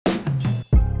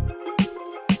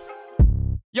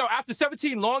Yo, after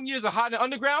 17 long years of hiding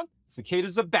underground,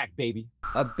 cicadas are back, baby.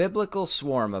 A biblical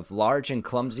swarm of large and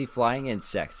clumsy flying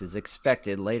insects is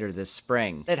expected later this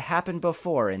spring. It happened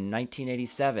before in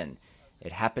 1987.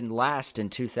 It happened last in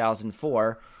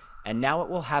 2004, and now it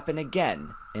will happen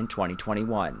again in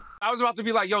 2021. I was about to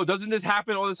be like, yo, doesn't this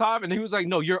happen all the time? And he was like,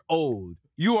 no, you're old.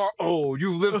 You are old.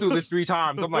 You've lived through this 3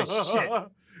 times. I'm like, shit.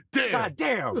 Damn. God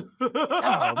damn.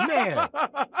 Oh, man.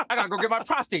 I gotta go get my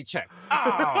prostate checked.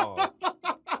 Oh.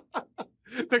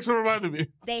 Thanks for reminding me.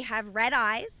 They have red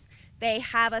eyes. They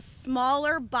have a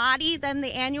smaller body than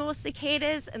the annual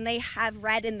cicadas, and they have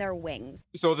red in their wings.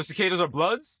 So the cicadas are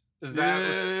bloods? Is that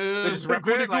they just rep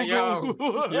it? Like, yo,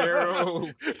 yo.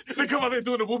 They come out there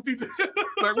doing the whoopty.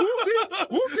 Like, whoopty,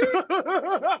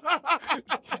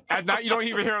 whoopty. At night, you don't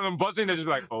even hear them buzzing. They just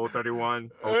be like, oh, 31,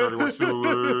 oh,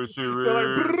 31, shoo. They're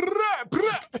like, brrrr,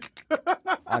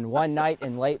 brrrr. On one night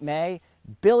in late May,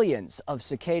 billions of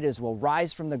cicadas will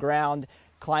rise from the ground,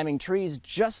 climbing trees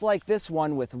just like this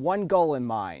one with one goal in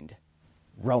mind: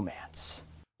 romance.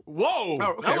 Whoa,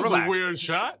 oh, okay, that was relax. a weird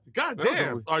shot. God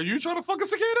damn. Are you trying to fuck a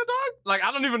cicada, dog? Like,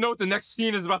 I don't even know what the next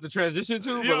scene is about to transition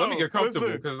to, but let me get comfortable,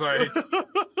 because, like,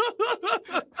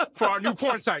 for our new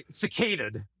porn site,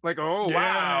 Cicaded. Like, oh,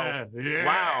 wow. Yeah.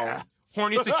 Wow.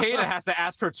 Horny cicada has to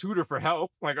ask her tutor for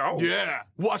help. Like, oh. Yeah.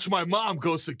 Watch my mom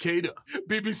go cicada.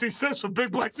 BBC says for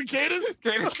big black cicadas.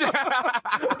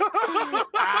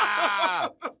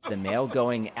 Ah. The male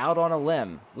going out on a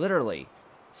limb, literally,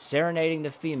 serenading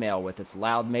the female with its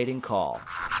loud mating call.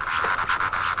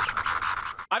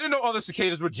 I didn't know all the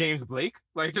cicadas were James Blake.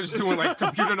 Like, they're just doing, like,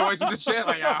 computer noises and shit.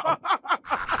 Like, oh.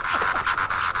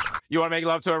 You want to make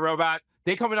love to a robot?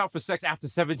 They coming out for sex after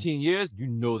 17 years, you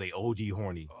know they OD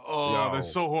horny. Oh, yo. They're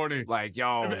so horny. Like,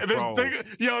 yo, and bro.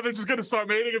 They're just gonna start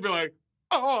mating and be like,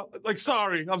 oh, like,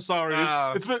 sorry, I'm sorry.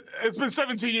 It's been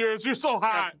 17 years. You're so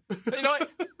hot. You know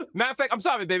what? Matter of fact, I'm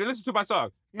sorry, baby. Listen to my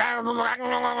song. That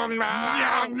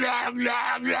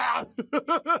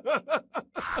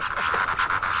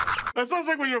sounds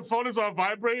like when your phone is on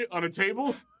vibrate on a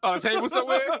table. On a table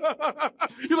somewhere?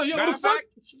 You're like, yo, Matter what of the fuck? fact,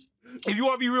 if you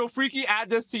want to be real freaky, add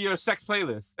this to your sex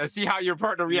playlist and see how your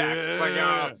partner reacts. Yeah. Like, You know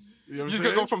what you're I'm just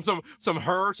saying? gonna go from some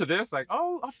her to this, like,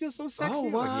 oh, I feel so sexy. Oh,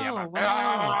 wow. Like,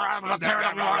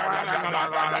 yeah,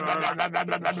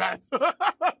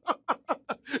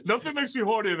 Nothing makes me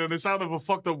hornier than the sound of a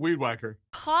fucked up weed whacker.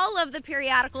 Call of the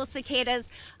periodical cicadas,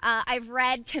 I've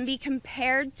read, can be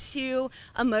compared to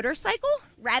a motorcycle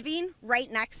revving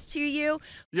right next to you.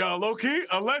 Yo, low key,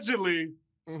 allegedly,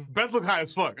 Beth look high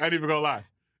as fuck. I ain't even gonna lie.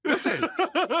 Listen,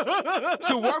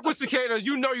 to work with cicadas,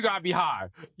 you know you gotta be high.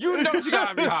 You know you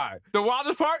gotta be high. The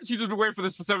wildest part, she's just been waiting for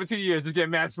this for 17 years, just getting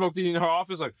mad smoking in her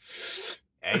office, like,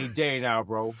 any day now,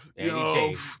 bro. Any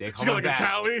day. They're She got like back. a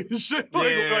tally and shit. Yeah,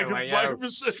 like it's yo. life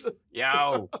and shit.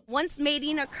 Yo. Once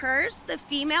mating occurs, the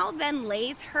female then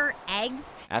lays her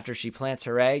eggs. After she plants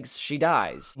her eggs, she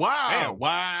dies. Wow. Damn.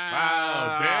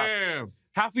 Wow. Damn.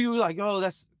 Half of you like, oh,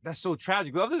 that's so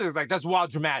tragic. But other things like, that's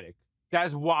wild dramatic.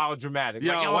 That's wild dramatic.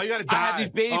 Yo, like, why you gotta die? I had these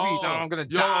babies. Oh, I'm gonna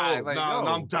die. Like, no,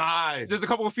 I'm dying. There's a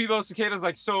couple of female cicadas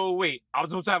like, so wait, I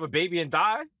was supposed to have a baby and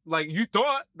die? Like, you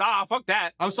thought? Nah, fuck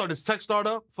that. I'm starting this tech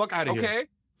startup. Fuck out of here. Okay,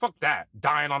 fuck that.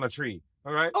 Dying on a tree.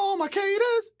 All right. Oh, my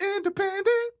cicadas, independent.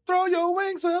 Throw your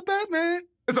wings up at me.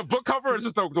 It's a book cover. It's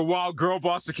just the wild girl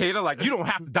boss cicada. Like, you don't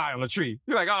have to die on a tree.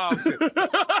 You're like, oh, shit.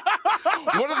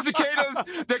 One of the cicadas,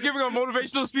 they're giving a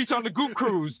motivational speech on the Goop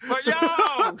Cruise. Like,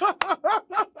 yo!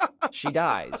 She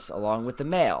dies, along with the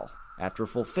male, after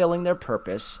fulfilling their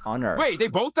purpose on Earth. Wait, they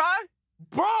both die?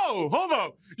 Bro, hold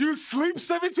up. You sleep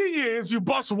 17 years, you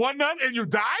bust one nut, and you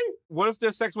die? What if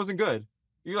their sex wasn't good?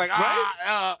 You're like,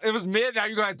 it was mid, now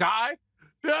you're gonna die?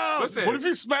 Yeah. Listen. What if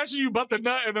he's smashing you about the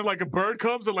nut and then like a bird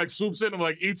comes and like swoops in and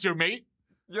like eats your mate?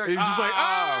 You're And you're just like,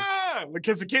 Like,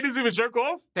 can cicadas even jerk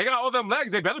off? They got all them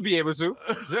legs, they better be able to.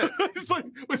 Shit. It's like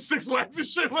with 6 legs and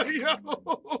shit, like, yo.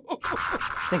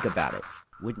 Think about it.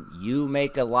 Wouldn't you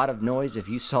make a lot of noise if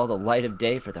you saw the light of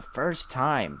day for the first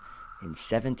time in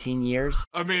 17 years?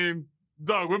 I mean,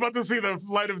 dog, we're about to see the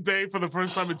light of day for the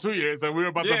first time in 2 years, and we're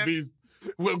about to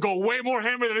we'll go way more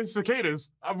hammer than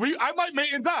cicadas. I might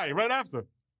mate and die right after.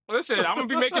 Listen, I'm gonna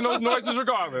be making those noises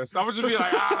regardless. I'm gonna just be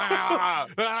like,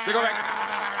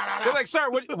 they're like, sir,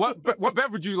 what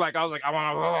beverage you like? I was like, I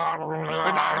want to.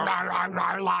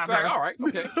 Like, all right,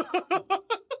 okay.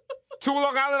 2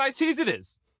 Long Island iced teas it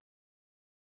is.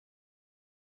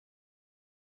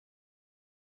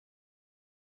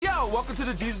 Yo, welcome to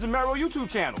the DESUS MERO YouTube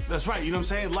channel. That's right, you know what I'm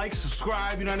saying? Like,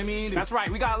 subscribe, you know what I mean? That's right,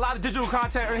 we got a lot of digital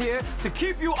content in here to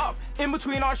keep you up in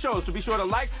between our shows. So be sure to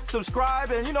like, subscribe,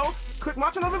 and, you know, click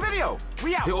watch another video.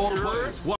 We out. Hit all the buttons.